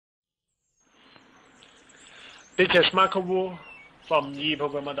This is Marco Wu from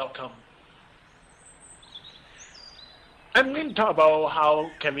eeprogrammer.com. I'm going to talk about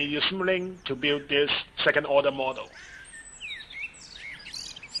how can we use Simulink to build this second-order model.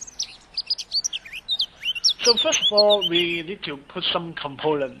 So first of all, we need to put some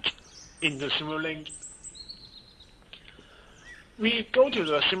components into Simulink. We go to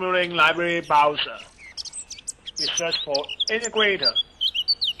the Simulink library browser. We search for integrator.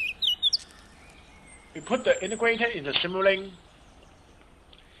 We put the integrator into Simulink.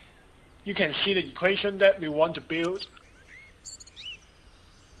 You can see the equation that we want to build.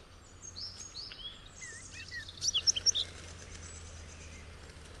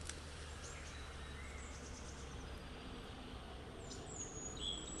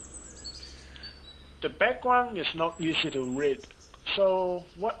 The background is not easy to read. So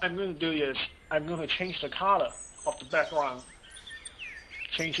what I'm going to do is I'm going to change the color of the background.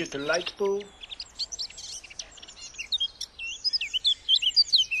 Change it to light blue.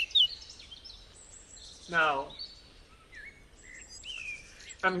 Now,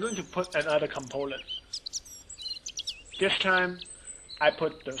 I'm going to put another component. This time, I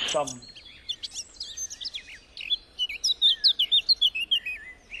put the sum.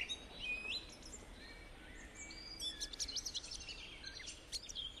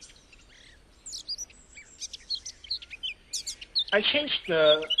 I changed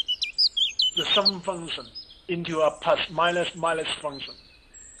the sum function into a plus minus function.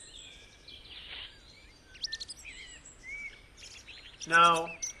 Now,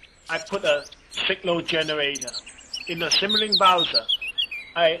 I put a signal generator. In the Simulink browser,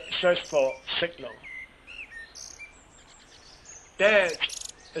 I search for signal. That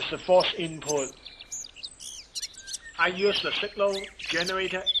is the false input. I use the signal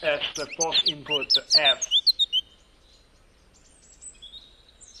generator as the false input, the F.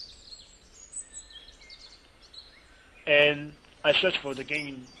 And I search for the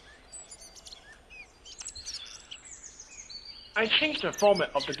gain. I change the format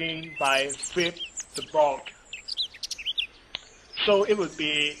of the gain by flip the block. So it would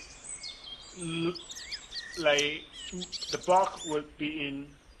be like the block would be in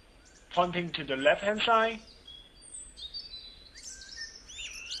pointing to the left hand side.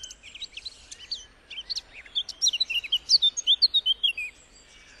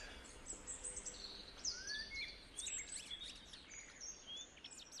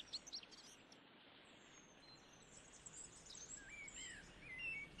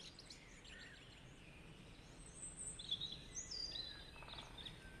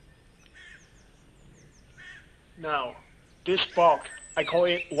 Now, this block, I call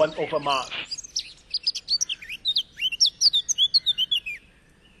it 1 over mass.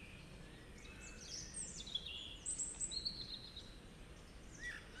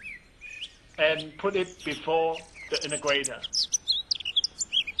 And put it before the integrator.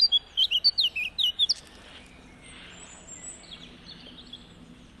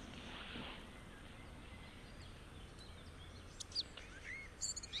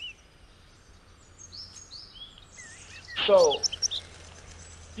 So,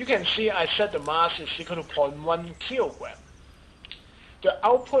 you can see I set the mass is equal to 0.1 kilogram. The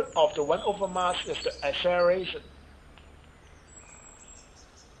output of the 1 over mass is the acceleration.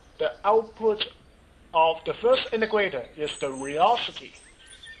 The output of the first integrator is the velocity.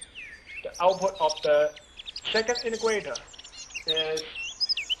 The output of the second integrator is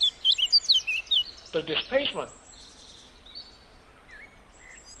the displacement.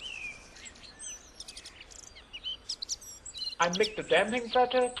 I make the damping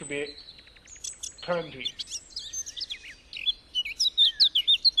factor to be 20.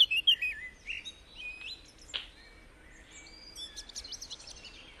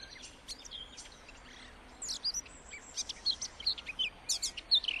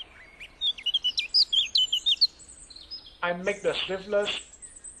 I make the stiffness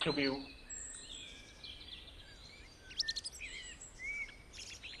to be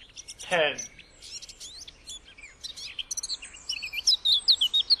 10.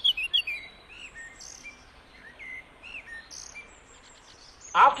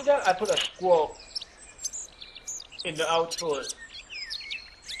 After that, I put a square in the output.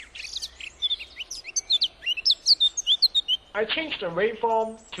 I change the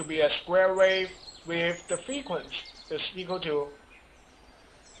waveform to be a square wave with the frequency is equal to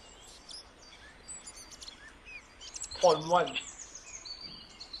 0.1.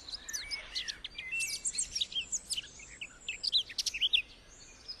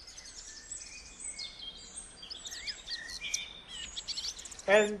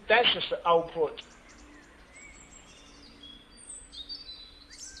 And that's just the output.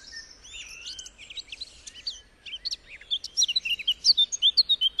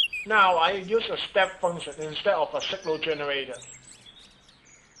 Now I use a step function instead of a signal generator.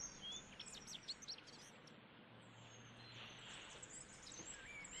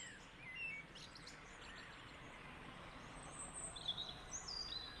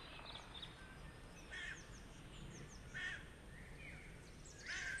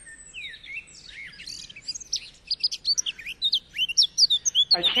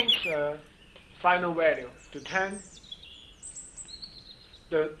 I change the final value to 10,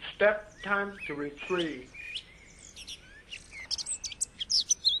 the step time to be 3.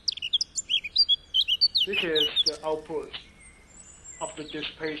 This is the output of the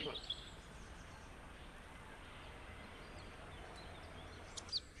displacement.